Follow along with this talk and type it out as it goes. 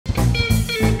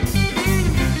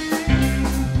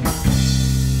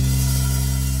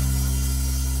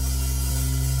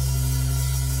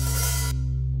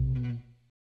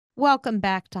Welcome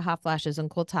back to Hot Flashes and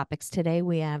Cool Topics. Today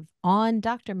we have on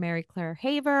Dr. Mary Claire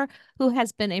Haver, who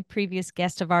has been a previous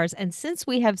guest of ours. And since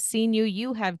we have seen you,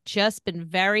 you have just been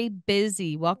very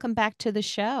busy. Welcome back to the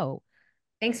show.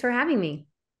 Thanks for having me.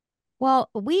 Well,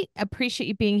 we appreciate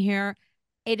you being here.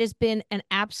 It has been an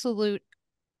absolute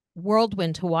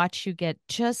whirlwind to watch you get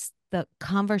just the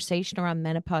conversation around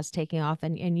menopause taking off,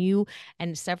 and you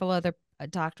and several other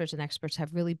doctors and experts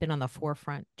have really been on the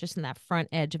forefront, just in that front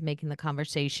edge of making the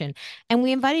conversation. And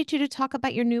we invited you to talk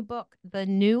about your new book, The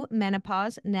New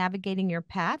Menopause: Navigating Your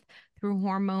Path Through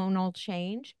Hormonal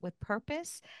Change with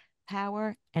Purpose,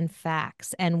 Power, and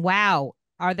Facts. And wow,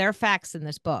 are there facts in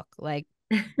this book? Like,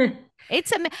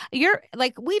 it's a you're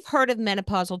like, we've heard of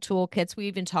menopausal toolkits. We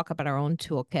even talk about our own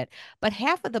toolkit, but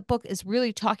half of the book is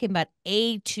really talking about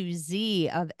A to Z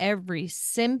of every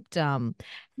symptom.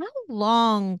 How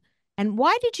long and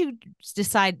why did you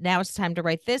decide now it's time to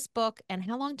write this book? And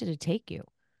how long did it take you?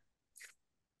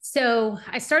 So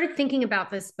I started thinking about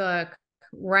this book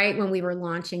right when we were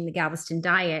launching the Galveston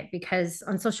diet, because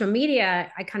on social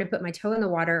media, I kind of put my toe in the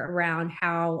water around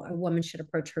how a woman should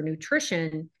approach her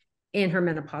nutrition in her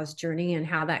menopause journey and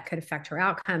how that could affect her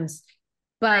outcomes.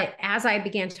 But as I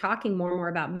began talking more and more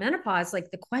about menopause, like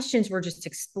the questions were just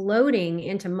exploding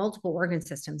into multiple organ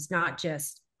systems, not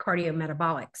just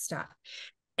cardiometabolic stuff.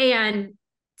 And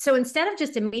so instead of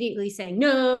just immediately saying,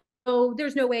 no,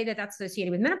 there's no way that that's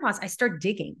associated with menopause, I start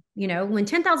digging. When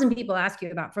 10,000 people ask you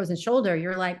about frozen shoulder,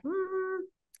 you're like,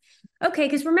 okay.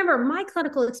 Because remember, my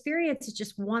clinical experience is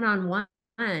just one on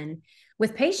one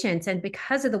with patients. And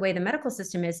because of the way the medical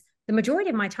system is, the majority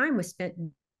of my time was spent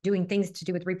doing things to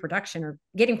do with reproduction or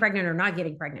getting pregnant or not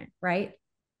getting pregnant. Right.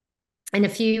 And a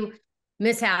few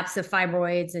mishaps of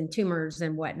fibroids and tumors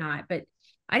and whatnot. But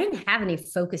I didn't have any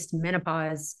focused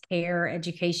menopause care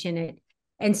education.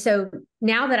 And so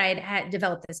now that I had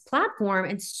developed this platform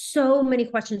and so many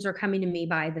questions are coming to me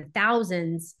by the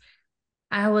thousands,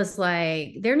 I was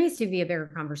like, there needs to be a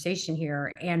bigger conversation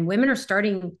here. And women are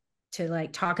starting to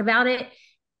like talk about it,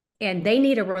 and they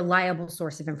need a reliable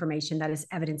source of information that is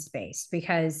evidence-based,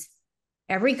 because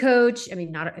every coach, I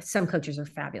mean, not some coaches are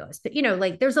fabulous, but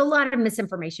like there's a lot of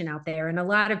misinformation out there, and a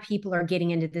lot of people are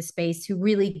getting into this space who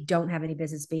really don't have any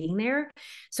business being there.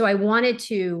 So I wanted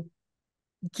to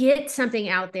get something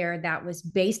out there that was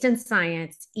based in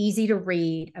science, easy to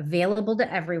read, available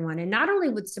to everyone, and not only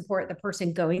would support the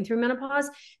person going through menopause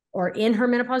or in her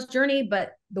menopause journey,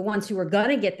 but the ones who are going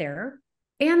to get there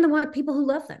and the people who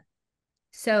love them.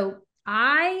 So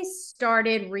I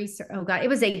started research. Oh God, it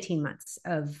was 18 months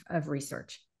of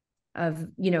research, of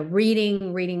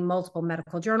reading multiple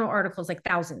medical journal articles, like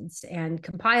thousands, and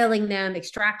compiling them,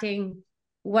 extracting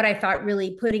what I thought,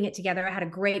 really putting it together. I had a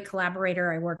great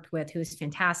collaborator I worked with who was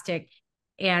fantastic.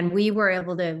 And we were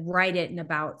able to write it in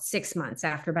about 6 months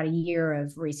after about a year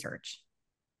of research.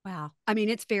 Wow. I mean,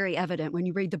 it's very evident when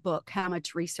you read the book how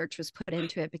much research was put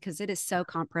into it, because it is so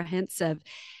comprehensive.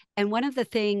 And one of the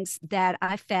things that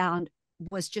I found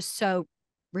was just so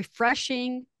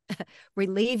refreshing,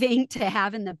 relieving to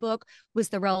have in the book was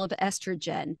the role of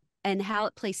estrogen and how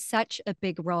it plays such a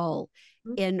big role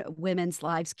in women's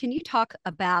lives. Can you talk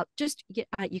about just,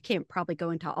 you can't probably go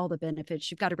into all the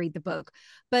benefits, you've got to read the book,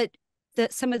 but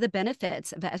some of the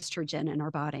benefits of estrogen in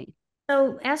our body?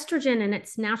 So estrogen in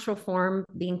its natural form,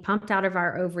 being pumped out of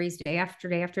our ovaries day after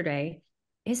day after day,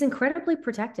 is incredibly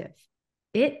protective.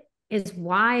 It is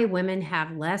why women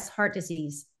have less heart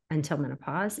disease until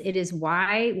menopause. It is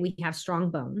why we have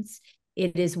strong bones.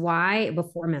 It is why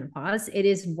before menopause, it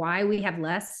is why we have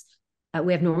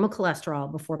we have normal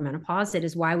cholesterol before menopause. It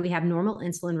is why we have normal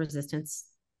insulin resistance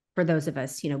for those of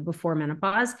us, before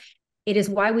menopause. It is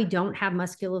why we don't have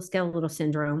musculoskeletal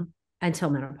syndrome until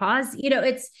menopause.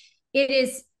 It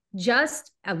is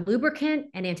just a lubricant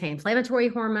and anti-inflammatory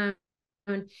hormone,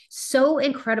 so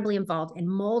incredibly involved in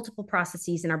multiple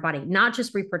processes in our body, not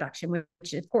just reproduction,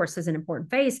 which of course is an important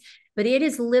phase, but it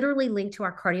is literally linked to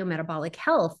our cardiometabolic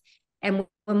health. And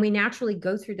when we naturally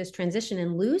go through this transition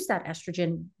and lose that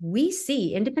estrogen, we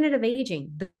see, independent of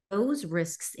aging, those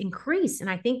risks increase. And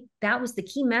I think that was the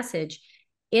key message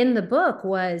in the book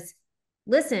was,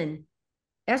 listen,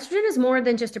 estrogen is more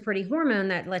than just a pretty hormone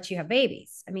that lets you have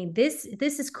babies. I mean, this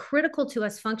is critical to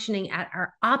us functioning at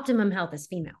our optimum health as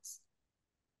females.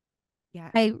 Yeah.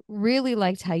 I really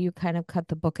liked how you kind of cut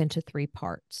the book into three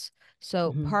parts.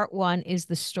 So, part one is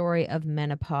the story of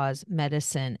menopause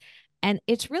medicine. And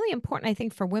it's really important, I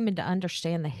think, for women to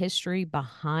understand the history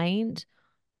behind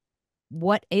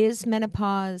what is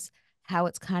menopause, how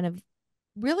it's kind of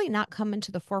really not come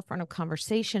into the forefront of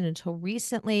conversation until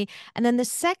recently. And then the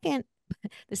second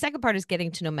part is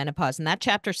getting to know menopause. And that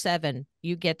chapter 7,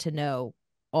 you get to know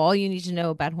all you need to know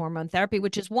about hormone therapy,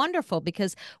 which is wonderful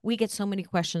because we get so many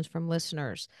questions from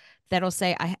listeners that'll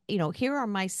say, here are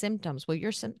my symptoms. Well,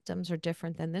 your symptoms are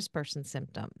different than this person's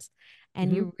symptoms.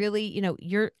 And Mhm. you really,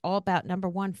 you're all about number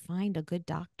one, find a good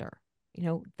doctor.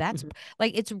 That's Mhm.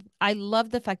 like, I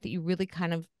love the fact that you really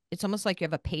kind of, it's almost like you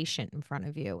have a patient in front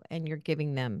of you and you're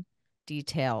giving them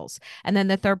details. And then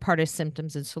the third part is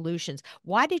symptoms and solutions.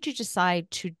 Why did you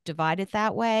decide to divide it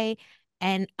that way?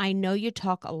 And I know you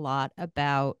talk a lot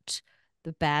about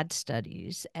the bad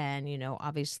studies and,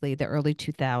 obviously the early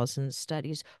 2000s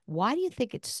studies. Why do you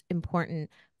think it's important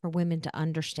for women to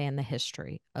understand the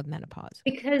history of menopause?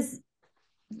 Because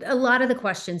a lot of the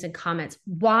questions and comments,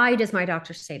 why does my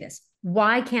doctor say this?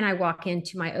 Why can't I walk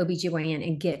into my OBGYN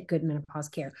and get good menopause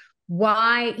care?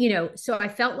 Why, so I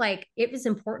felt like it was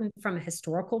important from a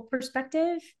historical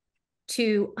perspective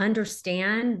to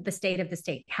understand the state of the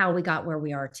state, how we got where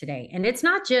we are today. And it's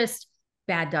not just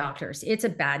bad doctors, it's a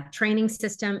bad training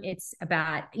system. It's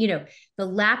about, the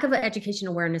lack of education,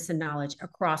 awareness, and knowledge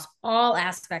across all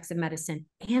aspects of medicine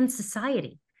and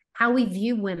society. How we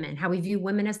view women, how we view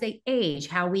women as they age,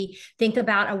 how we think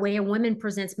about a way a woman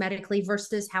presents medically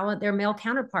versus how their male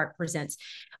counterpart presents.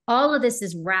 All of this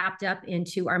is wrapped up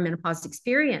into our menopause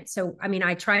experience. So, I mean,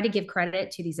 I try to give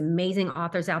credit to these amazing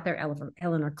authors out there,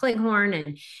 Eleanor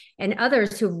Cleghorn and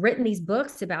others who've written these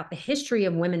books about the history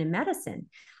of women in medicine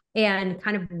and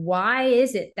kind of why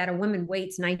is it that a woman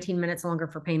waits 19 minutes longer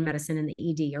for pain medicine in the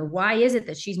ED, or why is it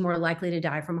that she's more likely to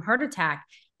die from a heart attack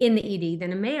in the ED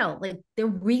than a male? Like, there are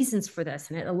reasons for this,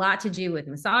 and it a lot to do with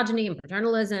misogyny and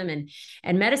paternalism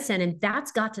and medicine, and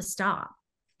that's got to stop.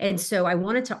 And so I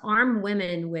wanted to arm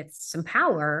women with some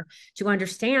power to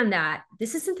understand that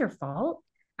this isn't their fault.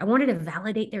 I wanted to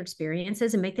validate their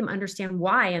experiences and make them understand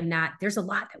why, and that there's a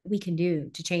lot that we can do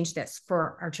to change this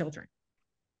for our children.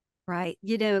 Right.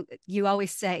 You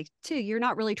always say, too, you're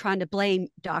not really trying to blame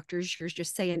doctors. You're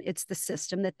just saying it's the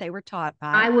system that they were taught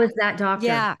by. I was that doctor,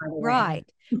 Yeah, by the way. right.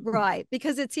 Right.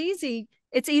 Because it's easy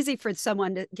for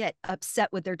someone to get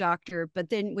upset with their doctor, but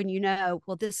then when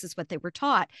well, this is what they were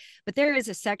taught. But there is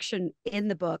a section in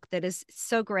the book that is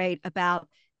so great about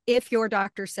if your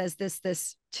doctor says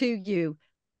this to you,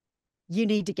 you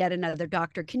need to get another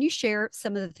doctor. Can you share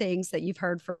some of the things that you've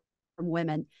heard from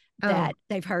women Oh, that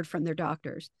they've heard from their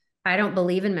doctors? I don't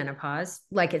believe in menopause,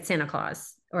 like it's Santa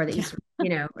Claus or the Easter, or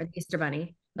the Easter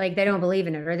Bunny. Like, they don't believe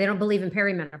in it, or they don't believe in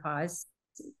perimenopause.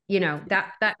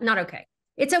 That not okay.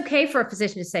 It's okay for a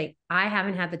physician to say, I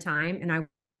haven't had the time and I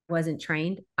wasn't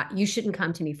trained. You shouldn't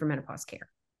come to me for menopause care.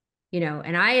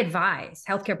 And I advise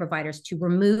healthcare providers to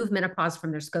remove menopause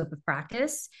from their scope of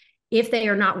practice if they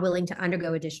are not willing to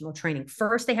undergo additional training.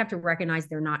 First, they have to recognize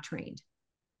they're not trained.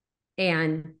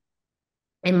 And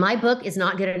my book is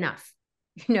not good enough.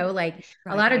 Like,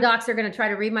 a lot of docs are going to try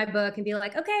to read my book and be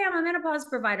like, okay, I'm a menopause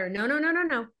provider. No, no, no, no,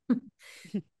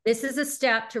 no. This is a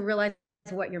step to realize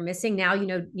what you're missing. Now,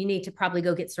 you need to probably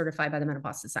go get certified by the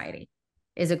Menopause Society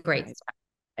is a great step,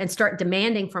 and start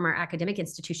demanding from our academic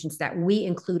institutions that we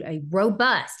include a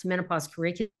robust menopause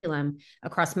curriculum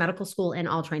across medical school and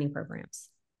all training programs.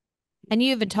 And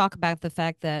you even talk about the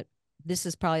fact that this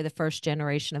is probably the first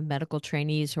generation of medical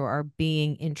trainees who are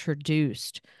being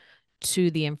introduced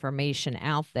to the information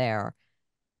out there,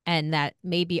 and that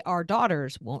maybe our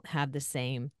daughters won't have the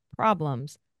same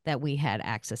problems that we had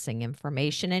accessing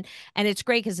information. And it's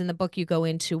great because in the book you go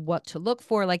into what to look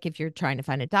for, like if you're trying to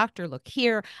find a doctor, look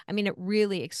here. I mean, it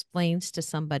really explains to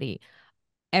somebody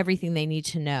everything they need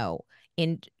to know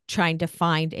in trying to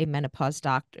find a menopause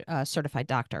doctor, certified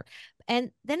doctor.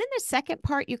 And then in the second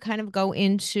part you kind of go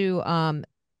into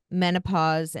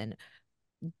menopause, and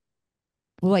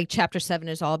like chapter 7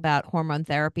 is all about hormone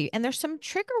therapy. And there's some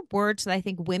trigger words that I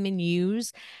think women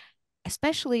use,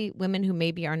 especially women who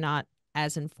maybe are not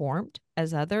as informed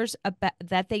as others, about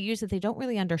that they use that they don't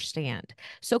really understand.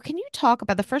 So can you talk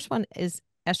about, the first one is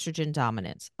estrogen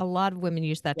dominance. A lot of women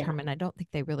use that term and I don't think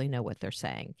they really know what they're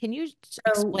saying. Can you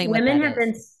explain what Women that have is?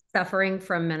 been suffering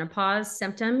from menopause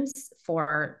symptoms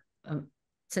for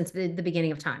since the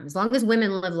beginning of time. As long as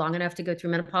women live long enough to go through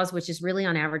menopause, which is really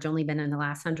on average only been in the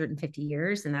last 150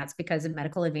 years. And that's because of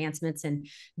medical advancements and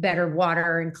better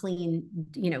water and clean,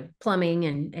 plumbing,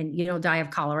 and you don't die of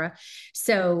cholera.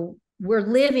 So we're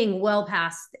living well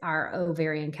past our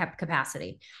ovarian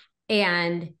capacity.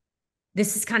 And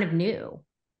this is kind of new,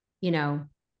 in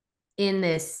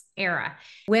this era.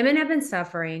 Women have been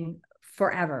suffering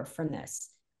forever from this.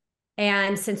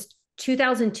 And since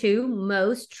 2002,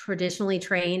 most traditionally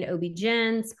trained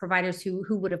OB-GYNs, providers who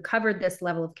would have covered this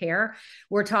level of care,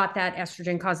 were taught that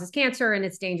estrogen causes cancer and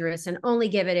it's dangerous, and only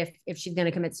give it if she's going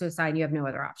to commit suicide and you have no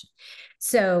other option.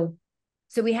 So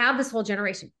So we have this whole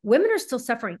generation. Women are still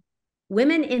suffering.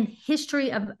 Women in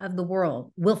history of the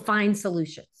world will find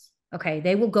solutions. Okay.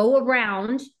 They will go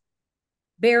around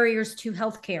barriers to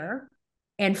healthcare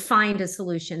and find a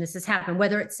solution. This has happened,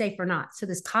 whether it's safe or not. So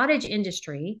this cottage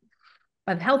industry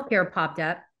of healthcare popped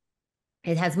up.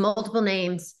 It has multiple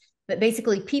names, but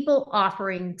basically people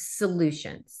offering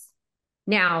solutions.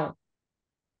 Now,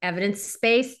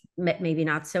 evidence-based, maybe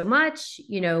not so much.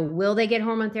 Will they get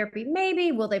hormone therapy?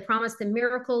 Maybe. Will they promise them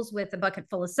miracles with a bucket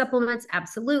full of supplements?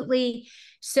 Absolutely.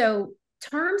 So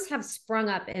terms have sprung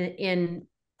up in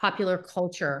popular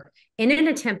culture in an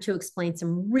attempt to explain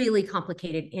some really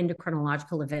complicated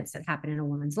endocrinological events that happen in a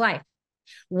woman's life.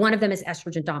 One of them is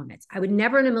estrogen dominance. I would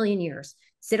never in a million years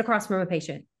sit across from a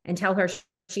patient and tell her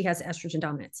she has estrogen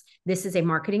dominance. This is a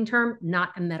marketing term, not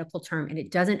a medical term, and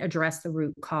it doesn't address the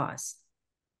root cause.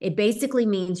 It basically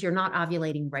means you're not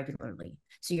ovulating regularly.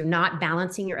 So you're not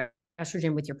balancing your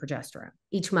estrogen with your progesterone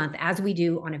each month, as we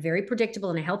do on a very predictable,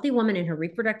 and a healthy woman in her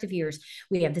reproductive years.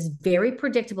 We have this very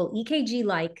predictable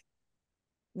EKG-like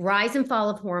rise and fall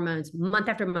of hormones month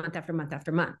after month after month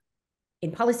after month.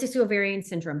 In polycystic ovarian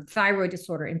syndrome, thyroid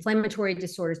disorder, inflammatory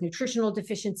disorders, nutritional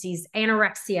deficiencies,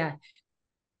 anorexia,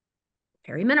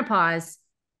 perimenopause,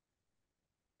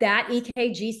 that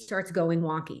EKG starts going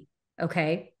wonky.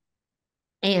 Okay.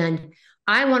 And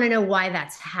I want to know why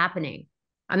that's happening.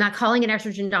 I'm not calling it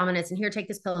estrogen dominance and here, take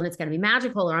this pill and it's going to be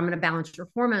magical, or I'm going to balance your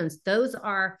hormones.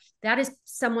 That is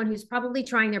someone who's probably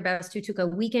trying their best, who took a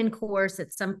weekend course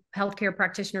at some healthcare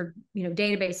practitioner,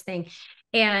 database thing.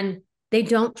 And they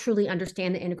don't truly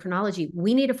understand the endocrinology.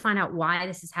 We need to find out why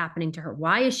this is happening to her.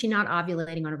 Why is she not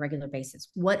ovulating on a regular basis?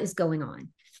 What is going on?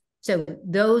 So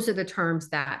those are the terms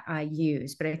that I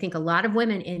use. But I think a lot of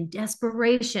women in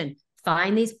desperation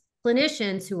find these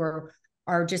clinicians who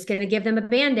are just going to give them a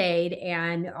Band-Aid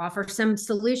and offer some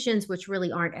solutions which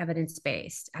really aren't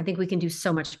evidence-based. I think we can do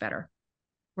so much better.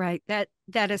 Right. That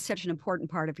is such an important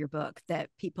part of your book that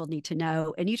people need to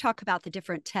know. And you talk about the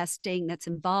different testing that's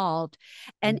involved.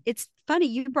 And it's funny,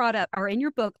 you brought up, or in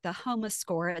your book, the HOMA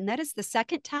score. And that is the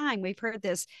second time we've heard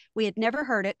this. We had never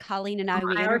heard it. Colleen and I,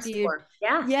 we interviewed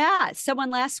someone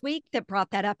last week that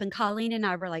brought that up. And Colleen and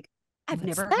I were like, I've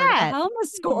never heard of the HOMA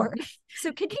score.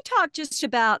 So can you talk just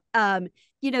about,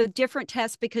 different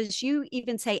tests? Because you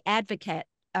even say advocate,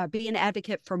 be an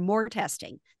advocate for more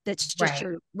testing. That's just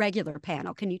your regular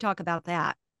panel. Can you talk about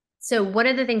that? So one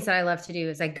of the things that I love to do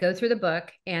is I go through the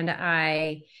book and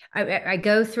I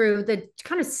go through the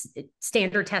kind of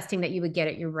standard testing that you would get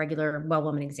at your regular well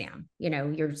woman exam,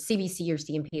 your CBC, your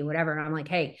CMP, whatever. And I'm like,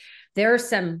 hey, there are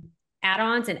some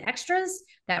add-ons and extras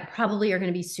that probably are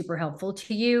going to be super helpful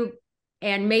to you.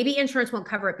 And maybe insurance won't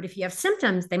cover it, but if you have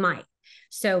symptoms, they might.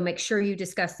 So make sure you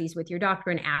discuss these with your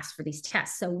doctor and ask for these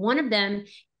tests. So one of them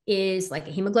is like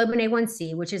a hemoglobin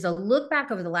A1C, which is a look back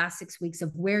over the last 6 weeks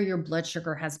of where your blood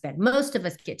sugar has been. Most of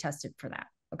us get tested for that.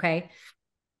 Okay.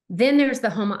 Then there's the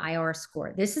HOMA-IR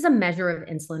score. This is a measure of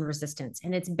insulin resistance,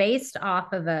 and it's based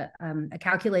off of a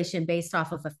calculation based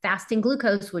off of a fasting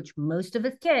glucose, which most of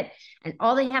us get. And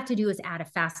all they have to do is add a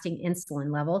fasting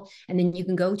insulin level. And then you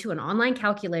can go to an online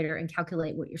calculator and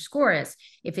calculate what your score is.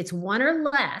 If it's 1 or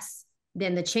less,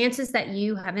 then the chances that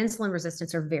you have insulin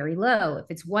resistance are very low. If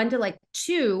it's 1 to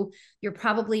 2, you're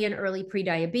probably in early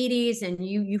pre-diabetes and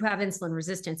you have insulin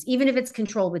resistance, even if it's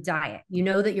controlled with diet. You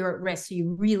know that you're at risk, so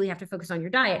you really have to focus on your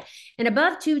diet. And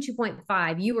above 2,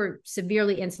 2.5, you are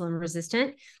severely insulin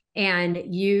resistant, and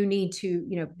you need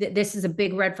to, this is a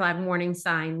big red flag warning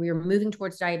sign. We are moving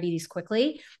towards diabetes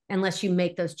quickly unless you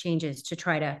make those changes to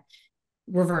try to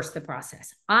reverse the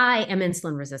process. I am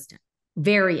insulin resistant.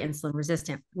 Very insulin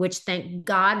resistant, which thank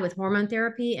God with hormone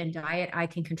therapy and diet, I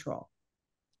can control.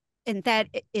 And that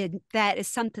is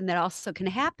something that also can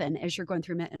happen as you're going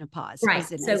through menopause. Right.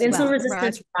 So insulin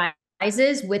resistance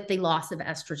rises with the loss of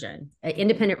estrogen, an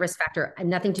independent risk factor, and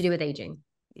nothing to do with aging.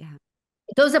 Yeah.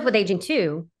 It goes up with aging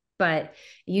too, but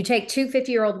you take 2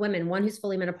 50-year-old women, one who's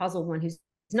fully menopausal, one who's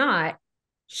not,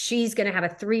 she's going to have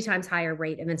a 3 times higher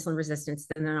rate of insulin resistance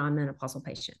than a non-menopausal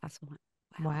patient. That's one.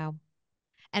 Wow.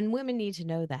 And women need to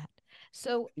know that.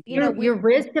 So, your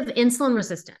risk of insulin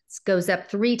resistance goes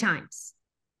up 3 times.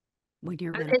 When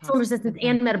you're insulin resistance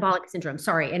and metabolic syndrome.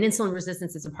 Sorry. And insulin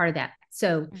resistance is a part of that.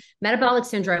 So metabolic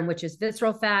syndrome, which is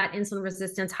visceral fat, insulin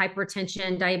resistance,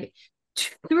 hypertension, diabetes,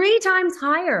 3 times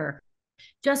higher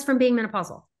just from being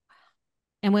menopausal.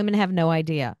 And women have no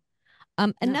idea.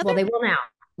 Well, they will now.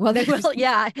 Well, they will.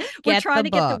 Yeah. We're trying to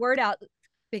get the word out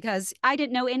because I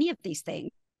didn't know any of these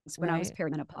things when I was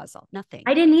perimenopausal. Nothing.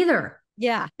 I didn't either.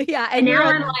 Yeah. Yeah. And And you're now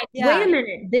like, I'm like, wait yeah. a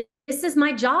minute, this is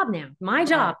my job now. My Right.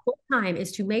 job full time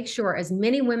is to make sure as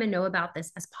many women know about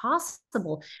this as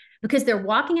possible, because they're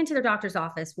walking into their doctor's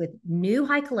office with new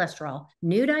high cholesterol,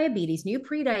 new diabetes, new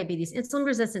pre-diabetes, insulin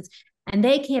resistance, and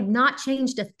they have not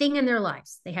changed a thing in their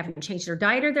lives. They haven't changed their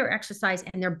diet or their exercise,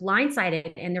 and they're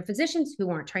blindsided. And their physicians who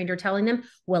aren't trained are telling them,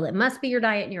 well, it must be your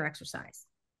diet and your exercise.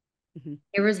 Mm-hmm.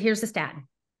 Here's the statin.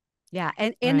 Yeah.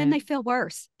 And then they feel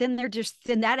worse. Then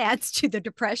then that adds to the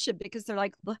depression because they're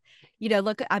like,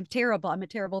 look, I'm terrible. I'm a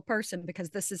terrible person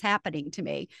because this is happening to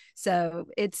me. So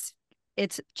it's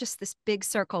just this big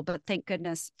circle. But thank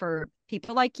goodness for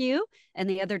people like you and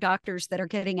the other doctors that are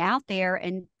getting out there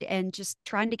and just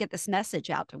trying to get this message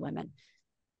out to women.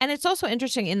 And it's also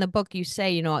interesting in the book, you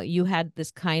say, you had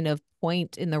this kind of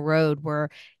point in the road where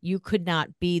you could not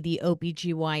be the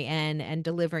OBGYN and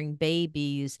delivering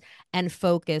babies and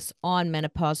focus on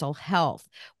menopausal health.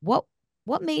 What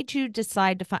made you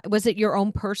decide to find, was it your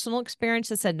own personal experience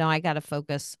that said, no, I got to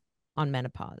focus on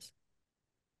menopause?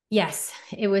 Yes,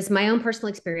 it was my own personal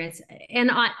experience. And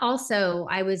I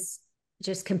was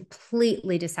just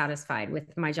completely dissatisfied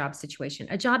with my job situation,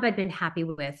 a job I'd been happy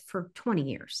with for 20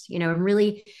 years, and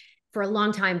really for a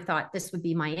long time thought this would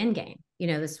be my end game.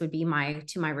 This would be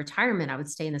to my retirement. I would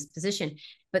stay in this position.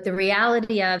 But the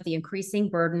reality of the increasing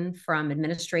burden from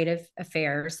administrative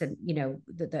affairs and,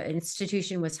 the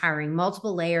institution was hiring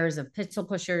multiple layers of pistol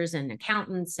pushers and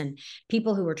accountants and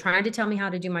people who were trying to tell me how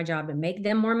to do my job and make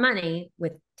them more money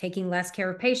with taking less care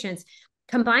of patients,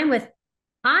 combined with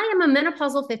I am a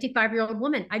menopausal 55-year-old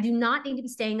woman. I do not need to be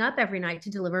staying up every night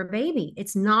to deliver a baby.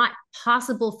 It's not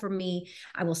possible for me.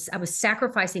 I was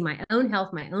sacrificing my own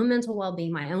health, my own mental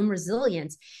well-being, my own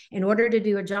resilience in order to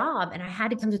do a job. And I had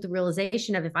to come to the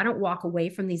realization of if I don't walk away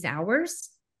from these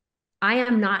hours, I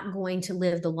am not going to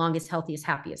live the longest, healthiest,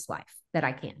 happiest life that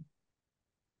I can.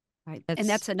 Right. And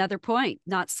that's another point,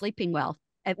 not sleeping well,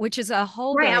 which is a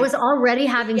whole right. big, I was already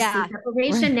having sleep yeah,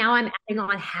 deprivation. Right. Now I'm adding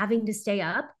on having to stay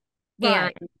up.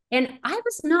 right. And I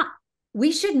was not,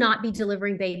 we should not be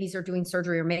delivering babies or doing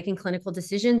surgery or making clinical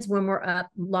decisions when we're up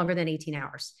longer than 18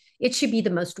 hours. It should be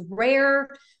the most rare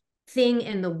thing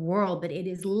in the world, but it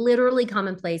is literally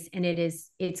commonplace, and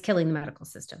it's killing the medical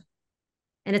system.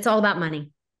 And it's all about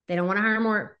money. They don't want to hire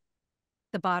more.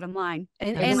 The bottom line.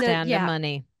 Comes down to yeah.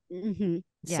 money Mm-hmm.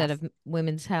 instead Yes. of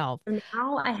women's health. And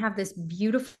now I have this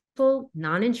beautiful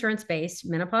non-insurance based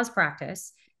menopause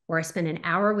practice where I spend an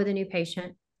hour with a new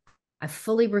patient. I've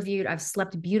fully reviewed. I've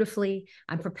slept beautifully.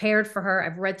 I'm prepared for her.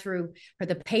 I've read through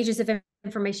the pages of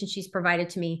information she's provided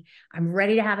to me. I'm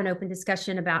ready to have an open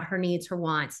discussion about her needs, her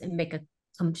wants, and make a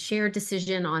shared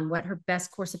decision on what her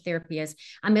best course of therapy is.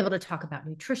 I'm able to talk about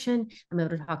nutrition. I'm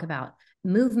able to talk about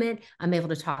movement. I'm able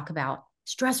to talk about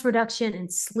stress reduction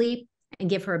and sleep, and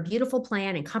give her a beautiful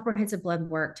plan and comprehensive blood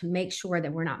work to make sure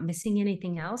that we're not missing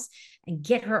anything else, and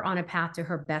get her on a path to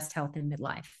her best health in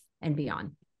midlife and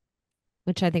beyond.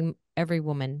 Which I think every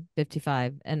woman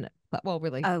 55 and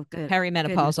really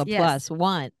perimenopausal Yes. plus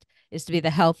want is to be the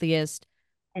healthiest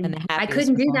and the And I happiest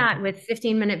couldn't do before. that with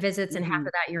 15-minute visits, and half Mm-hmm.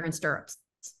 of that you're in stirrups.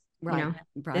 Right.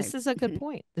 Right. This is a good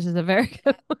point. This is a very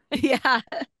good point. Yeah.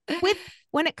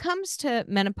 When it comes to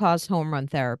menopause hormone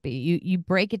therapy, you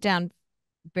break it down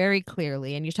very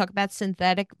clearly, and you talk about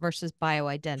synthetic versus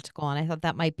bioidentical, and I thought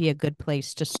that might be a good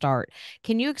place to start.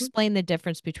 Can you explain the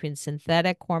difference between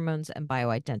synthetic hormones and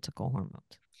bioidentical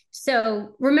hormones?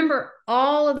 So remember,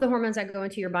 all of the hormones that go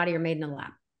into your body are made in a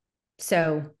lab.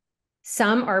 So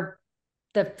some are,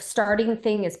 the starting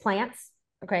thing is plants,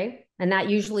 okay? And that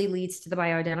usually leads to the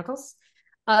bioidenticals.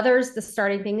 Others, the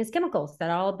starting thing is chemicals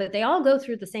but they all go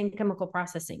through the same chemical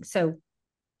processing. So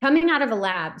coming out of a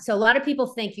lab, so a lot of people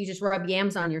think you just rub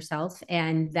yams on yourself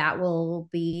and that will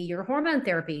be your hormone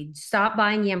therapy. Stop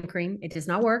buying yam cream. It does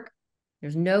not work.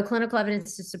 There's no clinical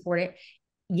evidence to support it.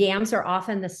 Yams are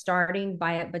often the starting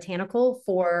botanical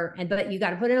but you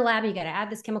got to put it in a lab, and you got to add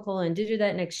this chemical and do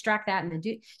that and extract that and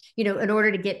then in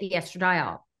order to get the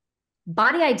estradiol.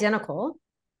 Body identical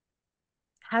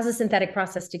has a synthetic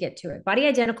process to get to it. Body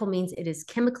identical means it is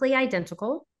chemically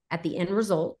identical at the end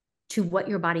result to what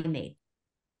your body made.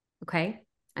 Okay.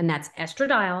 And that's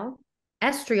estriol,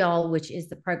 which is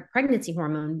the pregnancy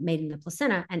hormone made in the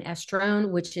placenta, and estrone,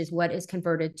 which is what is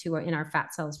converted to in our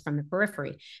fat cells from the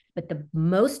periphery. But the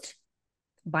most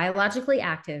biologically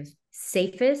active,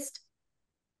 safest,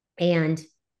 and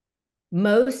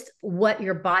most what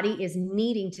your body is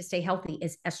needing to stay healthy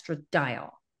is estradiol.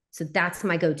 So that's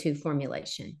my go-to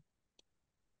formulation.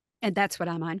 And that's what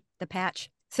I'm on, the patch.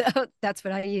 So that's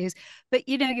what I use. But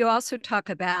you also talk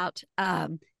about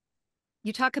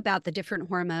the different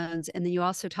hormones, and then you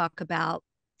also talk about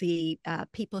the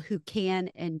people who can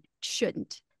and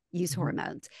shouldn't use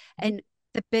hormones. And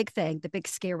the big thing, the big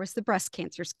scare was the breast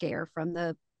cancer scare from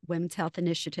the Women's Health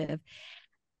Initiative.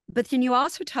 But then you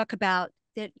also talk about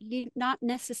that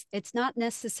it's not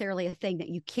necessarily a thing that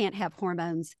you can't have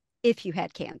hormones if you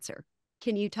had cancer.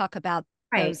 Can you talk about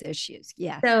those issues?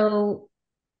 Yeah. So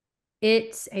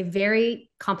it's a very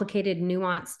complicated,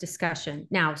 nuanced discussion.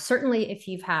 Now, certainly if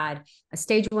you've had a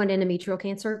stage 1 endometrial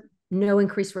cancer, no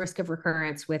increased risk of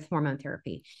recurrence with hormone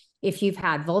therapy. If you've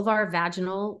had vulvar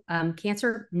vaginal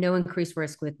cancer, no increased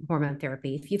risk with hormone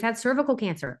therapy. If you've had cervical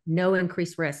cancer, no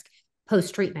increased risk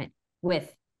post-treatment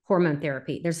with hormone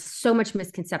therapy. There's so much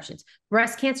misconceptions.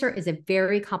 Breast cancer is a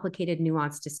very complicated,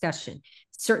 nuanced discussion.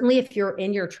 Certainly, if you're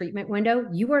in your treatment window,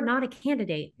 you are not a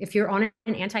candidate. If you're on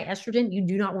an anti-estrogen, you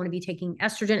do not want to be taking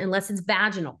estrogen unless it's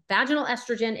vaginal. Vaginal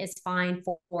estrogen is fine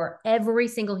for every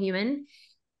single human,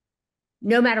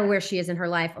 no matter where she is in her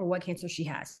life or what cancer she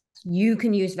has. You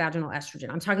can use vaginal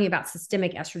estrogen. I'm talking about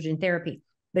systemic estrogen therapy.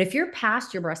 But if you're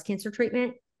past your breast cancer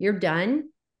treatment, you're done,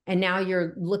 and now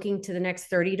you're looking to the next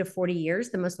 30 to 40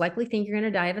 years, the most likely thing you're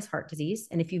going to die of is heart disease.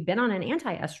 And if you've been on an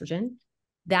anti-estrogen,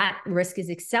 that risk is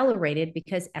accelerated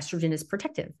because estrogen is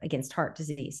protective against heart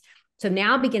disease. So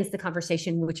now begins the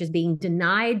conversation, which is being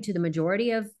denied to the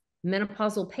majority of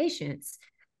menopausal patients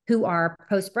who are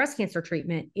post-breast cancer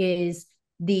treatment, is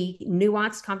the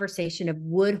nuanced conversation of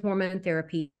would hormone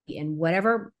therapy in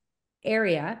whatever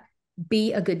area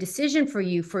be a good decision for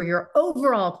you for your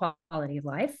overall quality of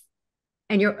life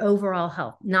and your overall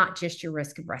health, not just your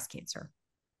risk of breast cancer.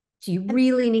 So you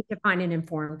really need to find an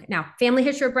informed. Now, family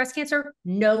history of breast cancer,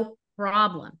 no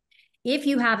problem. If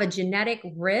you have a genetic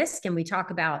risk, and we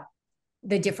talk about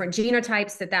the different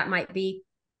genotypes that might be,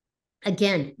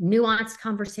 again, nuanced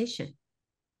conversation.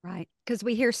 Right. Because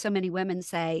we hear so many women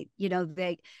say,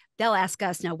 they'll ask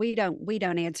us, now we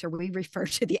don't answer. We refer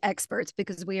to the experts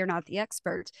because we are not the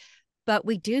experts. But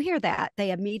we do hear that they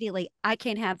immediately, I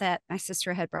can't have that. My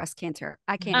sister had breast cancer.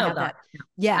 I can't have that. No,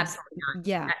 yeah. Absolutely not.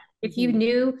 Yeah. If you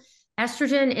knew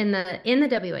estrogen in the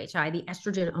WHI, the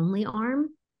estrogen only arm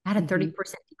had a 30%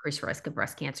 decreased risk of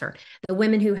breast cancer. The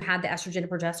women who had the estrogen and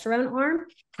progesterone arm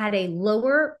had a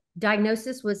lower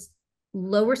diagnosis, was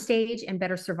lower stage and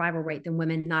better survival rate than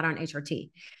women not on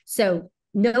HRT. So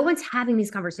no one's having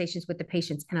these conversations with the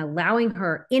patients and allowing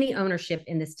her any ownership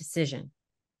in this decision.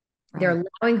 Right. They're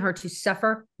allowing her to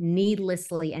suffer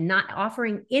needlessly and not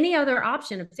offering any other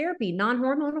option of therapy,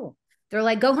 non-hormonal. They're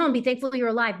like, go home, be thankful you're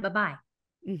alive, bye-bye.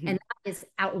 And that is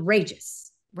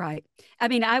outrageous. Right. I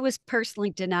mean, I was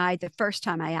personally denied the first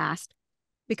time I asked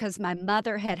because my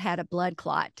mother had had a blood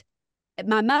clot.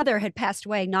 My mother had passed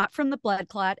away, not from the blood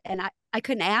clot. And I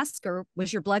couldn't ask her,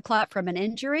 was your blood clot from an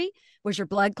injury? Was your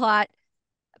blood clot,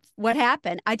 what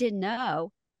happened? I didn't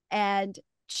know. And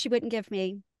she wouldn't give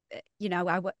me,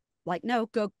 I would like, no,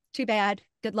 go, too bad.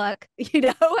 Good luck,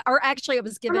 or actually it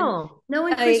was given. No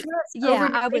increased risk.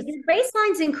 Yeah. Your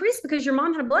baseline's increased because your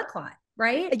mom had a blood clot,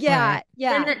 right? Yeah. Right.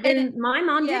 Yeah. And my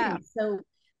mom didn't. So,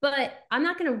 but I'm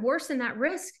not going to worsen that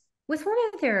risk with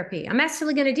hormone therapy. I'm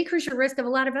actually going to decrease your risk of a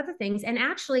lot of other things. And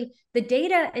actually the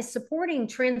data is supporting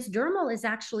transdermal is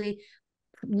actually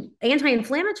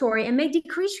anti-inflammatory and may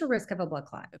decrease your risk of a blood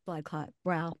clot.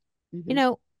 Wow.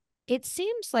 It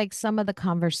seems like some of the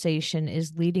conversation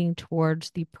is leading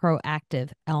towards the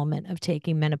proactive element of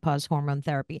taking menopause hormone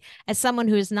therapy. As someone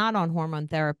who is not on hormone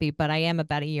therapy, but I am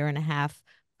about a year and a half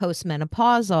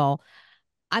postmenopausal,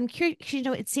 I'm curious,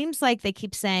 it seems like they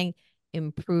keep saying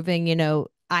improving,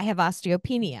 I have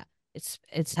osteopenia.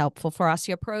 It's helpful for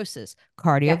osteoporosis,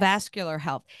 cardiovascular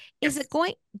health.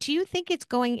 Do you think it's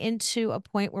going into a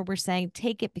point where we're saying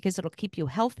take it because it'll keep you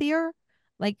healthier?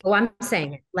 I'm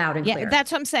saying it loud and clear.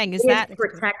 That's what I'm saying. Is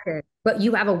protected, but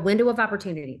you have a window of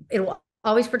opportunity. It will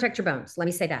always protect your bones. Let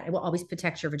me say that. It will always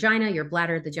protect your vagina, your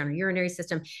bladder, the genitourinary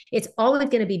system. It's always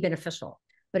going to be beneficial.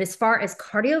 But as far as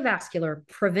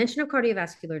prevention of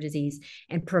cardiovascular disease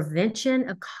and prevention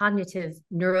of cognitive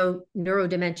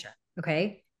neurodementia,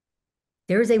 okay,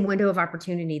 there is a window of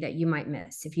opportunity that you might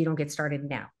miss if you don't get started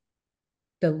now.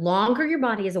 The longer your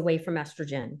body is away from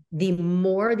estrogen, the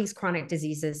more these chronic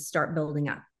diseases start building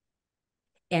up.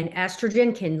 And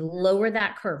estrogen can lower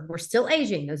that curve. We're still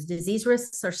aging. Those disease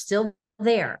risks are still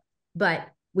there. But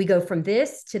we go from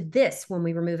this to this when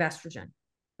we remove estrogen.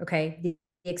 Okay. The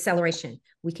acceleration.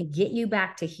 We can get you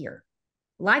back to here.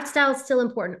 Lifestyle is still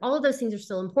important. All of those things are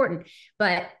still important.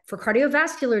 But for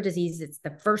cardiovascular disease, it's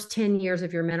the first 10 years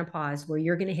of your menopause where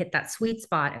you're going to hit that sweet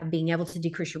spot of being able to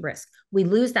decrease your risk. We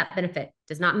lose that benefit.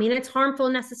 Does not mean it's harmful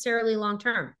necessarily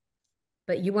long-term.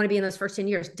 but you want to be in those first 10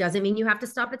 years. Doesn't mean you have to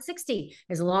stop at 60.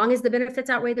 As long as the benefits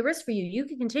outweigh the risk for you, you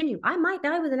can continue. I might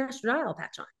die with an estradiol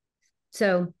patch on.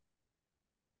 So,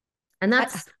 and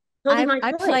that's totally my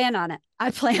I choice. plan on it.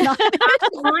 I plan on it. I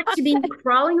want to be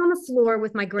crawling on the floor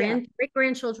with my great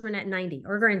grandchildren at 90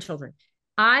 or grandchildren.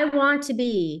 I want to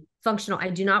be functional. I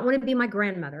do not want to be my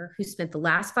grandmother who spent the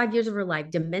last 5 years of her life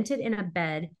demented in a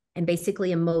bed and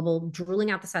basically immobile,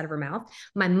 drooling out the side of her mouth.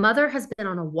 My mother has been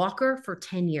on a walker for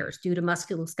 10 years due to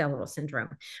musculoskeletal syndrome.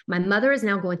 My mother is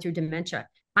now going through dementia.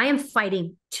 I am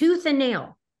fighting tooth and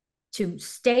nail to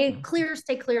stay clear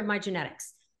of my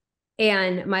genetics.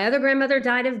 And my other grandmother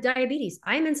died of diabetes.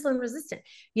 I am insulin resistant,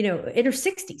 in her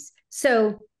 60s.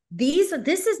 So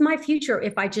this is my future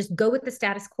if I just go with the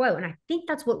status quo. And I think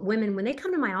that's what women, when they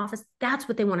come to my office, that's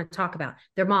what they want to talk about.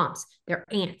 Their moms, their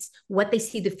aunts, what they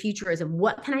see the future is, and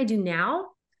what can I do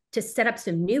now to set up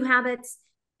some new habits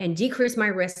and decrease my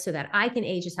risk so that I can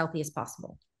age as healthy as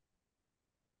possible.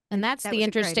 And that's the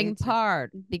interesting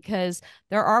part, because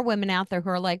there are women out there who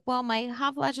are like, well, my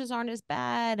hot flashes aren't as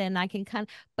bad and I can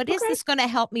but is this going to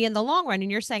help me in the long run? And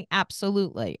you're saying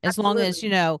absolutely, as long as,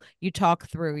 you talk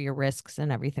through your risks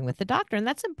and everything with the doctor. And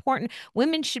that's important.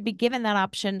 Women should be given that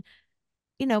option,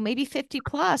 maybe 50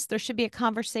 plus. There should be a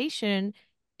conversation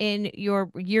in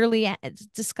your yearly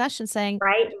discussion saying,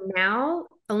 right now,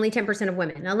 only 10% of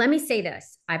women. Now, let me say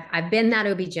this. I've been that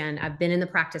OB-GYN. I've been in the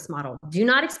practice model. Do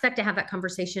not expect to have that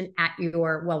conversation at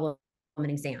your well woman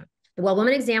exam. The well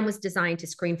woman exam was designed to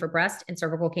screen for breast and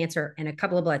cervical cancer and a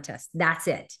couple of blood tests. That's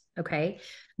it. Okay.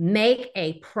 Make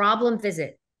a problem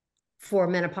visit for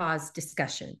menopause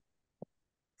discussion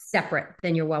separate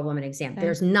than your well woman exam. Okay.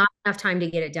 There's not enough time to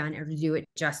get it done or to do it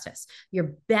justice.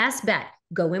 Your best bet,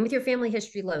 go in with your family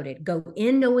history loaded, go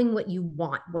in knowing what you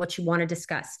want to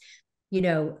discuss.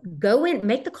 Go in,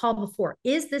 make the call before.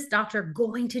 Is this doctor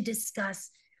going to discuss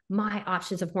my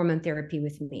options of hormone therapy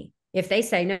with me? If they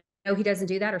say, no, he doesn't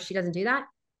do that or she doesn't do that,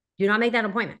 do not make that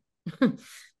appointment.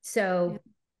 So.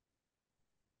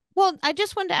 Well, I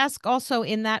just wanted to ask also,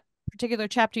 in that particular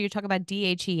chapter, you talk about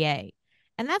DHEA.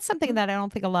 And that's something that I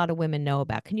don't think a lot of women know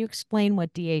about. Can you explain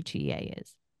what DHEA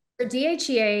is? So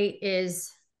DHEA is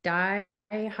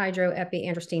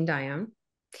dihydroepiandrosterone.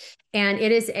 And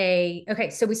it is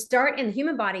so we start in the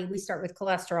human body, we start with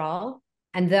cholesterol,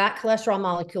 and that cholesterol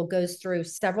molecule goes through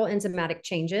several enzymatic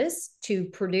changes to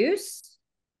produce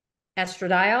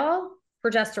estradiol,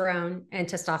 progesterone, and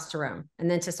testosterone. And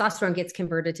then testosterone gets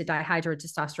converted to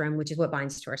dihydrotestosterone, which is what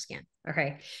binds to our skin.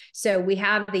 Okay. So we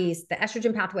have the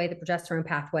estrogen pathway, the progesterone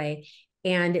pathway,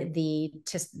 and the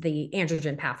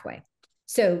androgen pathway.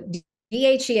 So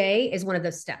DHEA is one of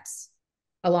those steps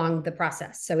along the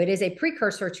process. So it is a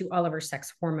precursor to all of our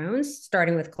sex hormones,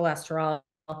 starting with cholesterol.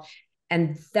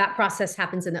 And that process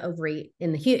happens in the ovary,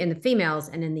 in the females,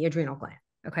 and in the adrenal gland.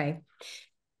 Okay.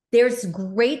 There's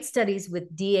great studies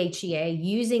with DHEA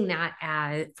using that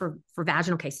for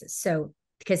vaginal cases. So,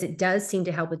 because it does seem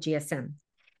to help with GSM.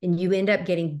 And you end up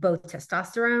getting both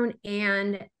testosterone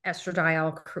and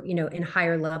estradiol, in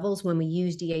higher levels when we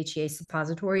use DHEA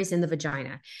suppositories in the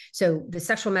vagina. So the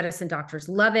sexual medicine doctors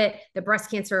love it. The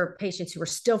breast cancer patients who are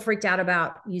still freaked out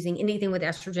about using anything with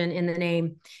estrogen in the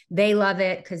name, they love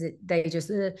it because they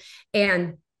just,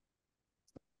 and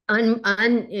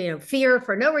fear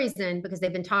for no reason because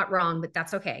they've been taught wrong, but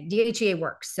that's okay. DHEA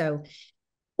works. So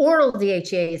oral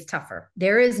DHEA is tougher.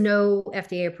 There is no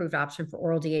FDA approved option for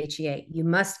oral DHEA. You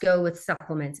must go with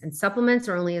supplements, and supplements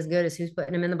are only as good as who's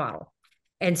putting them in the bottle.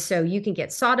 And so you can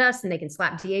get sawdust and they can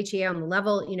slap DHEA on the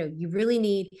level, you really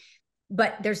need,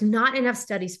 but there's not enough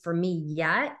studies for me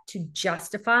yet to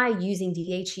justify using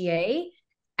DHEA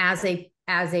as a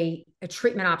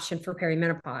treatment option for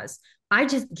perimenopause. I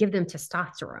just give them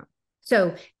testosterone.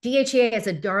 So DHEA is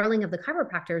a darling of the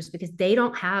chiropractors because they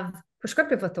don't have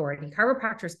prescriptive authority.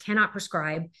 Chiropractors cannot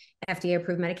prescribe FDA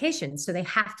approved medications. So they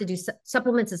have to do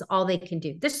supplements is all they can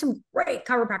do. There's some great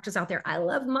chiropractors out there. I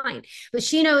love mine, but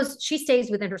she knows she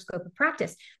stays within her scope of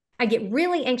practice. I get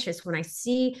really anxious when I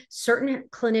see certain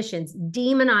clinicians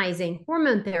demonizing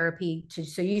hormone therapy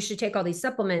so you should take all these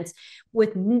supplements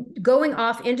with going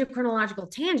off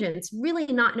endocrinological tangents, really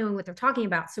not knowing what they're talking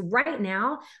about. So right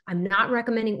now, I'm not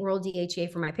recommending oral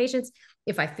DHEA for my patients.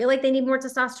 If I feel like they need more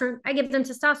testosterone, I give them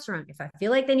testosterone. If I feel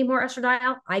like they need more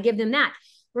estradiol, I give them that.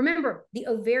 Remember, the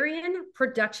ovarian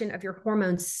production of your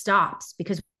hormones stops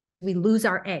because we lose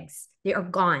our eggs. They are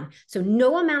gone. So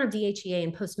no amount of DHEA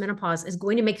in postmenopause is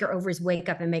going to make your ovaries wake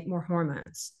up and make more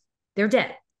hormones. They're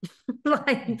dead.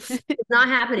 It's not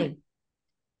happening.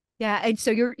 Yeah. And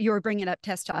so you're bringing up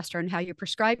testosterone, how you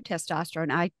prescribe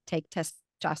testosterone. I take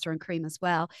testosterone cream as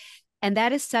well. And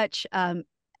that is such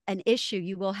an issue.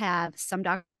 You will have some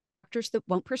doctors that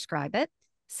won't prescribe it.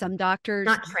 Some doctors,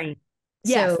 Not trained.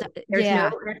 yes, So there's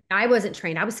yeah, I wasn't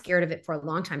trained. I was scared of it for a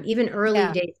long time, even early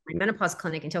yeah. days in my menopause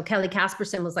clinic, until Kelly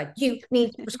Casperson was like, you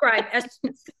need to prescribe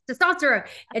testosterone.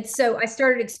 And so I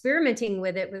started experimenting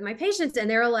with it with my patients, and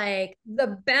they're like,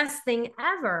 the best thing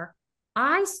ever.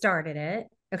 I started it.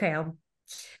 Okay.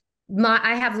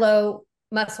 I have low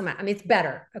muscle mass. I mean, it's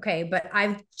better. Okay. But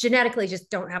I've genetically just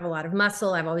don't have a lot of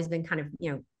muscle. I've always been kind of,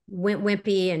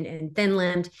 wimpy and thin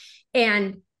limbed.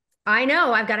 And I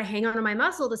know I've got to hang on to my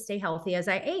muscle to stay healthy as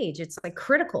I age. It's like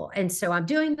critical. And so I'm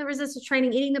doing the resistance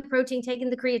training, eating the protein, taking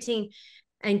the creatine.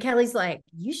 And Kelly's like,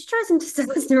 you should try some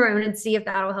testosterone and see if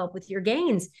that'll help with your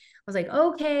gains. I was like,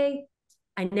 okay.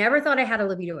 I never thought I had a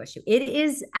libido issue. It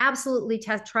is absolutely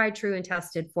tried, true, and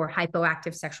tested for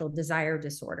hypoactive sexual desire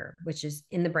disorder, which is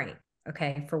in the brain.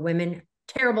 Okay. For women,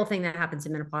 terrible thing that happens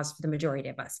in menopause for the majority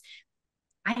of us.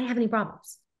 I didn't have any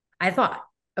problems. I thought,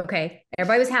 okay,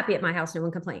 everybody was happy at my house. No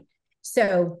one complained.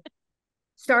 So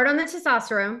start on the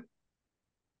testosterone,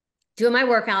 doing my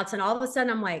workouts. And all of a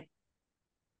sudden I'm like,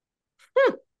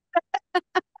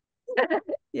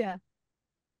 Yeah.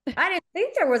 I didn't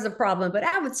think there was a problem, but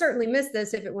I would certainly miss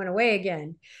this if it went away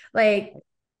again. Like,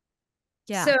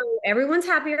 Yeah. so everyone's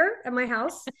happier at my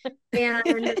house, and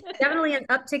definitely an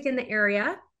uptick in the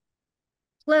area.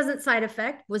 Pleasant side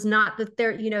effect was not that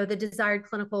there, the desired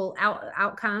clinical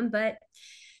outcome, but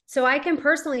so I can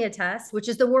personally attest, which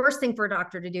is the worst thing for a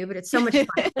doctor to do, but it's so much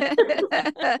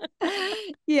fun.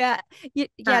 Yeah.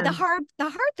 Yeah. The hard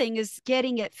thing is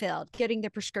getting it filled, getting the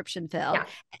prescription filled. Yeah.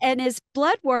 And is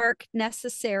blood work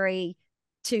necessary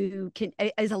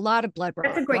is a lot of blood work?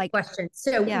 That's a great question.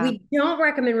 So yeah. we don't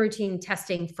recommend routine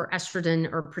testing for estrogen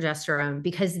or progesterone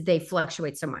because they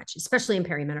fluctuate so much, especially in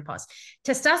perimenopause.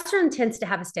 Testosterone tends to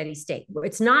have a steady state.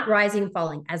 It's not rising and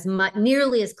falling as much,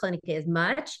 nearly as clinically as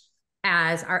much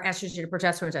as our estrogen or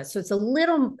progesterone does. So it's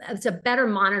a better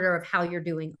monitor of how you're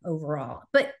doing overall.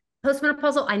 But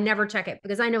postmenopausal, I never check it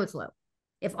because I know it's low.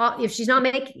 If she's not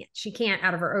making it, she can't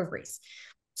out of her ovaries.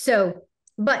 So,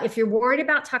 but if you're worried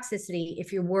about toxicity,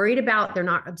 if you're worried about they're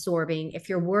not absorbing, if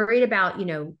you're worried about,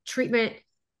 treatment,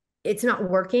 it's not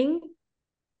working,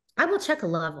 I will check a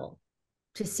level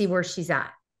to see where she's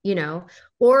at,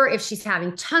 or if she's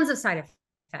having tons of side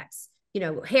effects,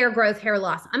 hair growth, hair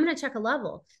loss, I'm going to check a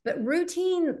level. But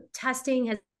routine testing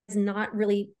has not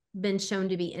really been shown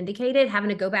to be indicated. Having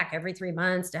to go back every 3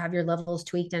 months to have your levels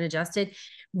tweaked and adjusted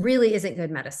really isn't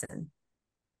good medicine.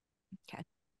 Okay.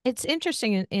 It's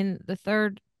interesting in the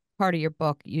third part of your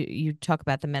book, you talk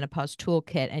about the menopause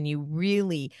toolkit, and you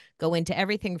really go into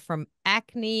everything from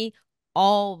acne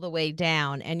all the way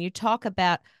down. And you talk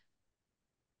about,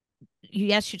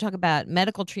 yes, you talk about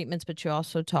medical treatments, but you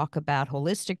also talk about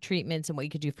holistic treatments and what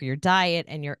you could do for your diet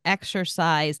and your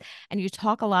exercise. And you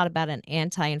talk a lot about an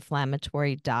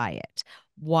anti-inflammatory diet.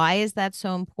 Why is that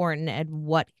so important, and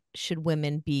what should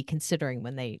women be considering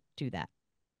when they do that?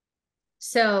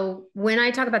 So when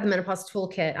I talk about the menopause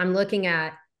toolkit, I'm looking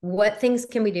at what things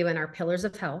can we do in our pillars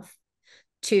of health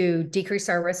to decrease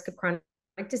our risk of chronic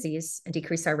disease and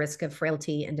decrease our risk of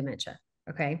frailty and dementia.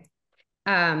 Okay.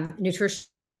 Nutrition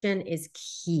is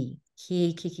key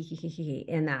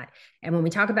in that. And when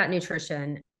we talk about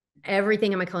nutrition,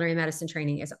 everything in my culinary medicine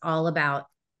training is all about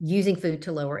using food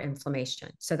to lower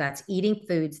inflammation. So that's eating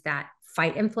foods that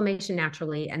fight inflammation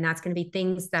naturally. And that's going to be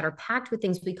things that are packed with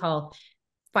things we call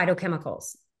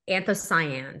phytochemicals,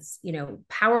 anthocyanins,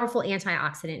 powerful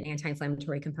antioxidant and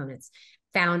anti-inflammatory components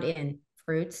found in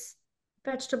fruits,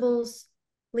 vegetables,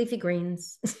 leafy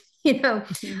greens, dairy,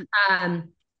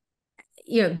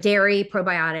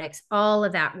 probiotics, all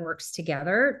of that works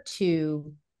together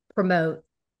to promote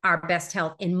our best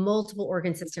health in multiple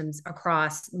organ systems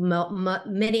across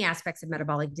many aspects of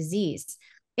metabolic disease,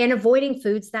 and avoiding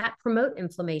foods that promote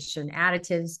inflammation,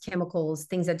 additives, chemicals,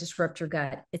 things that disrupt your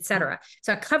gut, etc.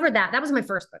 So I covered that. That was my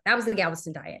first book. That was the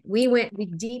Galveston diet. We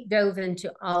deep dove into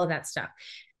all of that stuff,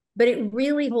 but it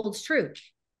really holds true.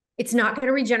 It's not going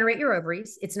to regenerate your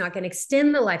ovaries. It's not going to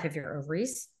extend the life of your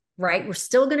ovaries, right? We're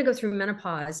still going to go through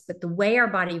menopause, but the way our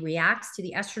body reacts to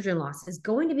the estrogen loss is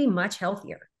going to be much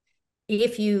healthier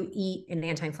if you eat an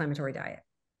anti-inflammatory diet.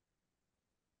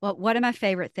 Well, one of my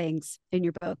favorite things in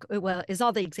your book, is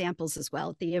all the examples as well.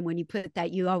 At the end, when you put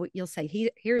that, you'll say,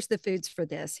 here's the foods for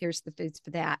this, here's the foods for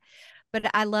that. But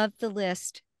I love the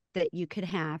list that you could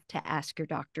have to ask your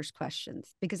doctors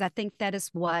questions, because I think that is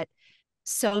what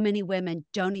so many women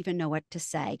don't even know what to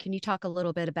say. Can you talk a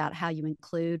little bit about how you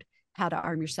include how to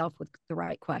arm yourself with the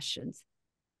right questions?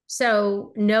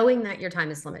 So knowing that your time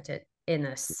is limited in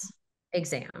this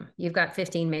exam, you've got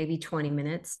 15, maybe 20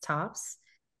 minutes tops.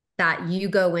 that you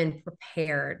go in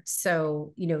prepared.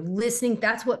 So, listening,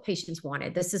 that's what patients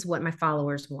wanted. This is what my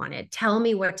followers wanted. Tell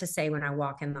me what to say when I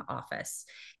walk in the office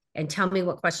and tell me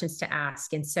what questions to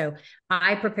ask. And so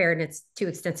I prepared, and it's too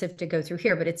extensive to go through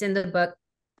here, but it's in the book,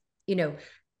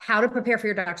 how to prepare for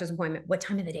your doctor's appointment, what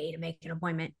time of the day to make an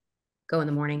appointment, go in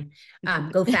the morning,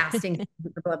 go fasting, get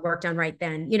the blood work done right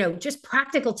then, just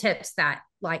practical tips that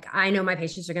like, I know my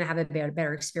patients are going to have a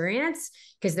better experience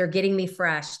because they're getting me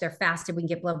fresh. They're fasted. We can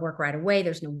get blood work right away.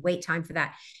 There's no wait time for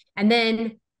that. And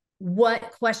then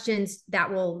what questions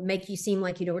that will make you seem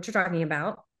like you know what you're talking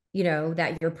about,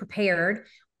 that you're prepared.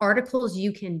 Articles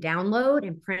you can download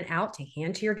and print out to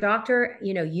hand to your doctor.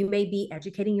 You may be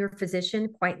educating your physician,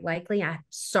 quite likely. I'm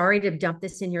sorry to dump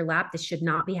this in your lap. This should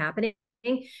not be happening,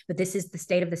 but this is the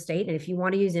state of the state. And if you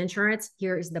want to use insurance,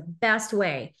 here is the best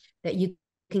way that you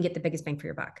can get the biggest bang for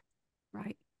your buck.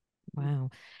 Right. Wow.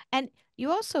 And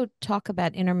you also talk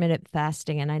about intermittent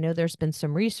fasting. And I know there's been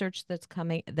some research that's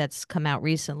come out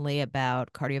recently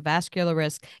about cardiovascular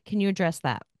risk. Can you address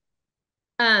that?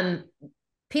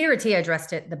 Peter Attia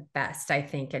addressed it the best, I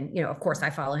think. And, of course I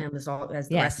follow him as the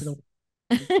rest of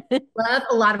the love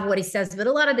a lot of what he says, but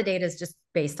a lot of the data is just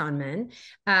based on men.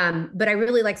 But I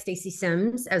really like Stacy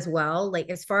Sims as well. Like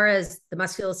as far as the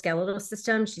musculoskeletal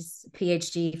system, she's a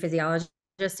PhD physiologist,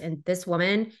 and this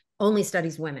woman only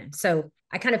studies women. So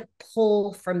I kind of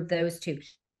pull from those two.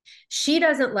 She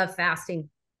doesn't love fasting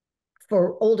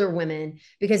for older women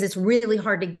because it's really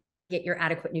hard to get your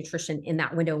adequate nutrition in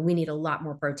that window. We need a lot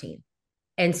more protein.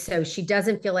 And so she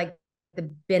doesn't feel like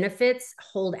the benefits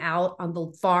hold out on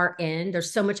the far end.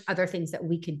 There's so much other things that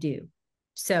we could do.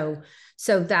 So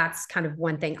that's kind of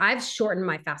one thing. I've shortened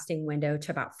my fasting window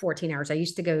to about 14 hours. I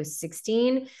used to go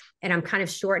 16, and I'm kind of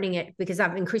shortening it because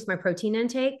I've increased my protein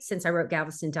intake since I wrote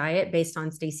Galveston Diet based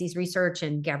on Stacy's research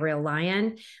and Gabrielle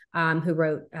Lyon, who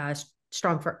wrote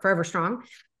Forever Strong.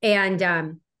 And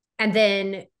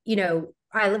then,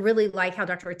 I really like how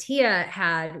Dr. Attia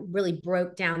had really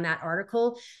broke down that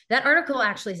article. That article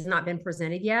actually has not been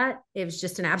presented yet. It was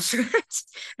just an abstract.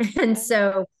 And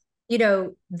so,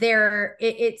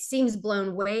 it seems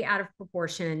blown way out of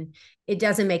proportion. It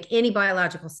doesn't make any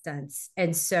biological sense.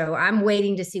 And so I'm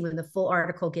waiting to see when the full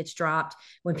article gets dropped,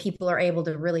 when people are able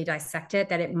to really dissect it,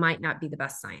 that it might not be the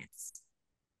best science.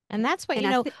 And that's what,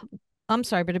 I'm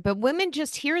sorry, but women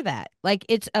just hear that. Like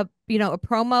it's a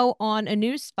promo on a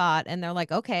news spot, and they're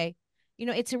like, okay,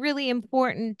 it's really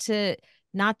important to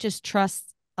not just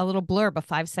trust a little blurb, a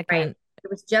 5-second. Right. It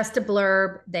was just a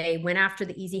blurb. They went after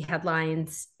the easy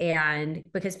headlines, and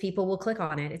because people will click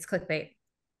on it, it's clickbait.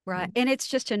 Right. And it's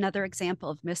just another example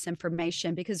of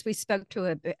misinformation, because we spoke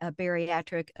to a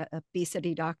bariatric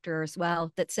obesity doctor as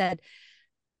well that said,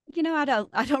 I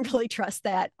don't really trust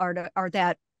that or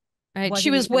that. Right.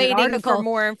 She was waiting for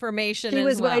more information. She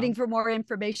was waiting for more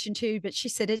information too, but she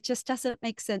said it just doesn't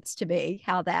make sense to me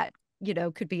how that,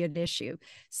 could be an issue.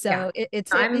 So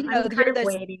I'm kind of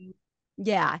waiting.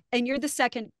 Yeah. And you're the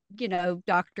second,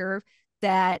 doctor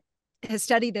that has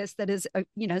studied this, that has,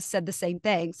 said the same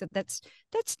thing. So that's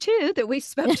two that we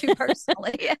spoke to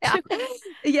personally. Yeah.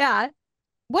 Yeah.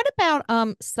 What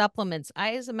about supplements?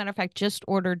 I, as a matter of fact, just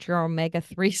ordered your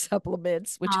omega-3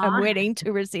 supplements, which I'm waiting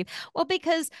to receive. Well,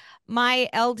 because my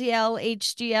LDL,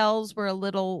 HDLs were a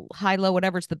little high, low,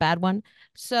 whatever's the bad one.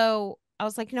 So I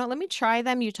was like, let me try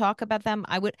them. You talk about them.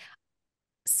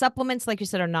 Supplements, like you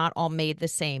said, are not all made the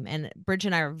same. And Bridget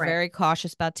and I are very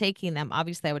cautious about taking them.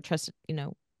 Obviously, I would trust,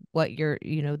 what your,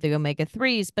 the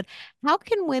omega-3s, but how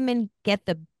can women get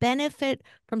the benefit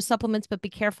from supplements, but be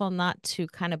careful not to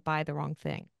kind of buy the wrong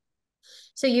thing?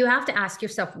 So you have to ask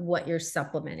yourself what you're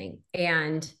supplementing.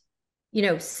 And,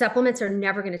 supplements are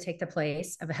never going to take the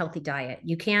place of a healthy diet.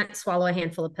 You can't swallow a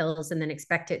handful of pills and then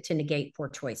expect it to negate poor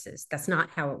choices. That's not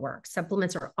how it works.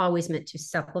 Supplements are always meant to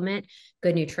supplement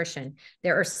good nutrition.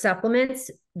 There are supplements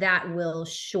that will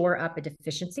shore up a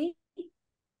deficiency.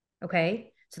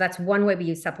 Okay. So that's one way we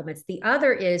use supplements. The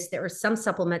other is there are some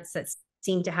supplements that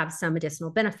seem to have some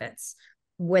medicinal benefits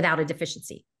without a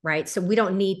deficiency, right? So we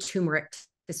don't need turmeric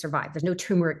to survive. There's no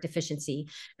turmeric deficiency,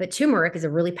 but turmeric is a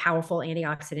really powerful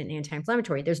antioxidant and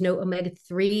anti-inflammatory. There's no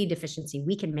omega-3 deficiency.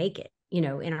 We can make it, in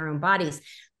our own bodies.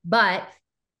 But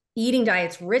eating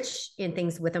diets rich in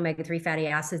things with omega-3 fatty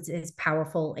acids is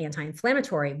powerful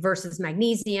anti-inflammatory versus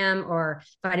magnesium or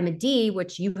vitamin D,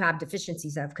 which you have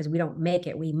deficiencies of because we don't make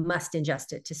it. We must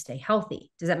ingest it to stay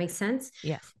healthy. Does that make sense?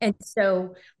 Yes. And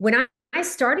so when I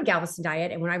started Galveston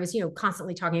Diet, and when I was,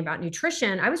 constantly talking about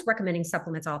nutrition, I was recommending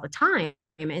supplements all the time.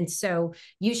 And so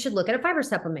you should look at a fiber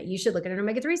supplement. You should look at an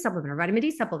omega-3 supplement or vitamin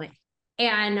D supplement.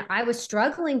 And I was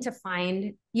struggling to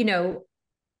find,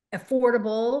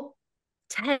 affordable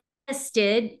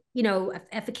tested,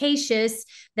 efficacious,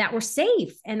 that were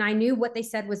safe. And I knew what they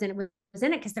said was in it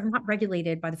because they're not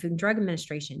regulated by the Food and Drug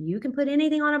Administration. You can put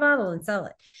anything on a bottle and sell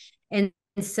it. And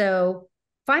so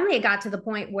finally it got to the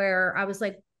point where I was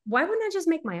like, why wouldn't I just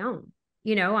make my own?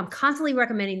 I'm constantly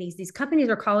recommending these. These companies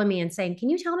are calling me and saying, can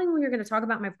you tell me when you're going to talk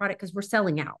about my product? Because we're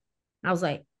selling out. And I was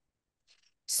like,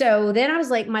 so then I was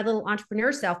like, my little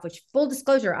entrepreneur self, which, full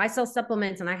disclosure, I sell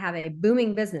supplements and I have a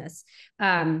booming business.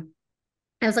 I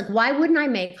was like, why wouldn't I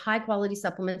make high quality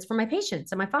supplements for my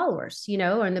patients and my followers,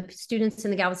 and the students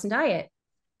in the Galveston diet?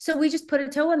 So we just put a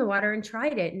toe in the water and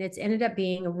tried it. And it's ended up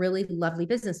being a really lovely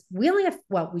business. We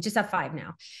just have 5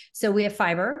 now. So we have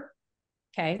fiber.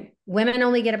 Okay. Women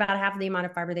only get about half of the amount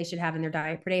of fiber they should have in their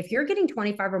diet per day. If you're getting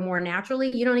 25 or more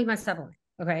naturally, you don't need my supplement.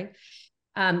 Okay.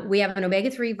 We have an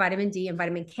omega-3, vitamin D, and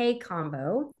vitamin K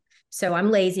combo. So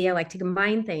I'm lazy. I like to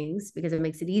combine things because it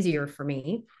makes it easier for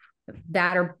me.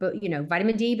 That are,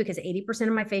 vitamin D, because 80%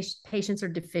 of my patients are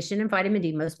deficient in vitamin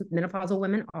D. Most menopausal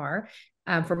women are,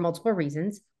 for multiple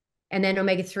reasons. And then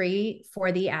omega-3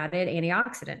 for the added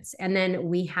antioxidants. And then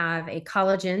we have a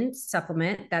collagen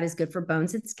supplement that is good for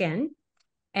bones and skin.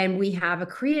 And we have a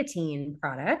creatine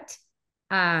product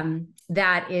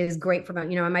that is great for,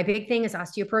 and my big thing is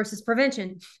osteoporosis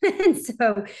prevention. And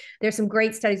so there's some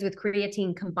great studies with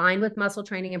creatine combined with muscle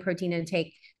training and protein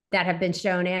intake that have been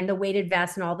shown, and the weighted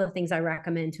vest and all the things I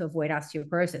recommend to avoid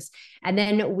osteoporosis. And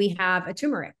then we have a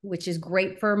turmeric, which is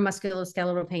great for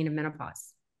musculoskeletal pain and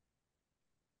menopause.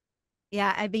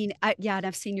 Yeah, I mean, and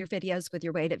I've seen your videos with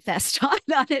your weighted vest on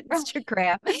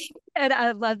Instagram, and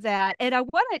I love that. And I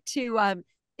wanted to,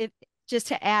 just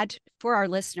to add for our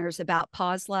listeners about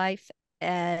Pause Life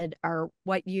and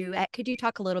could you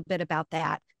talk a little bit about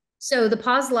that? So the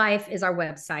Pause Life is our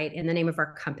website and the name of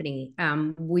our company.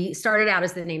 We started out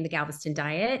as the name, the Galveston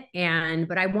Diet,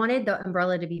 but I wanted the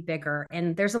umbrella to be bigger.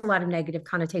 And there's a lot of negative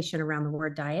connotation around the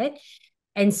word diet.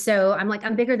 And so I'm like,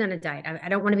 I'm bigger than a diet. I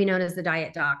don't want to be known as the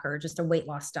diet doc or just a weight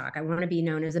loss doc. I want to be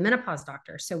known as a menopause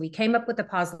doctor. So we came up with the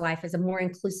Pause Life as a more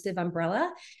inclusive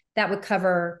umbrella that would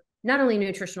cover not only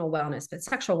nutritional wellness, but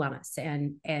sexual wellness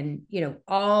and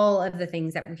all of the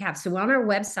things that we have. So on our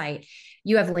website,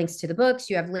 you have links to the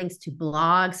books, you have links to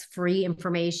blogs, free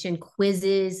information,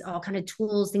 quizzes, all kind of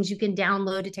tools, things you can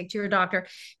download to take to your doctor.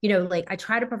 I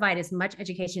try to provide as much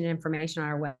education and information on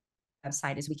our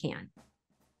website as we can.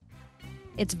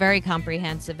 It's very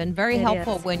comprehensive and very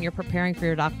helpful when you're preparing for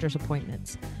your doctor's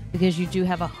appointments, because you do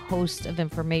have a host of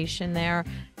information there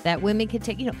that women can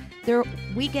take.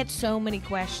 We get so many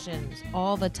questions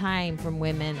all the time from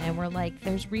women, and we're like,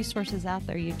 there's resources out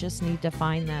there. You just need to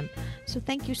find them. So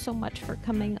thank you so much for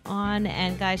coming on.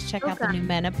 And guys, check out the new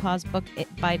Menopause book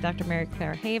by Dr. Mary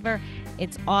Claire Haver.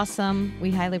 It's awesome.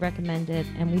 We highly recommend it.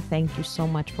 And we thank you so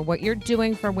much for what you're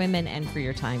doing for women and for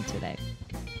your time today.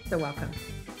 You're welcome.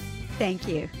 Thank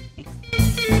you.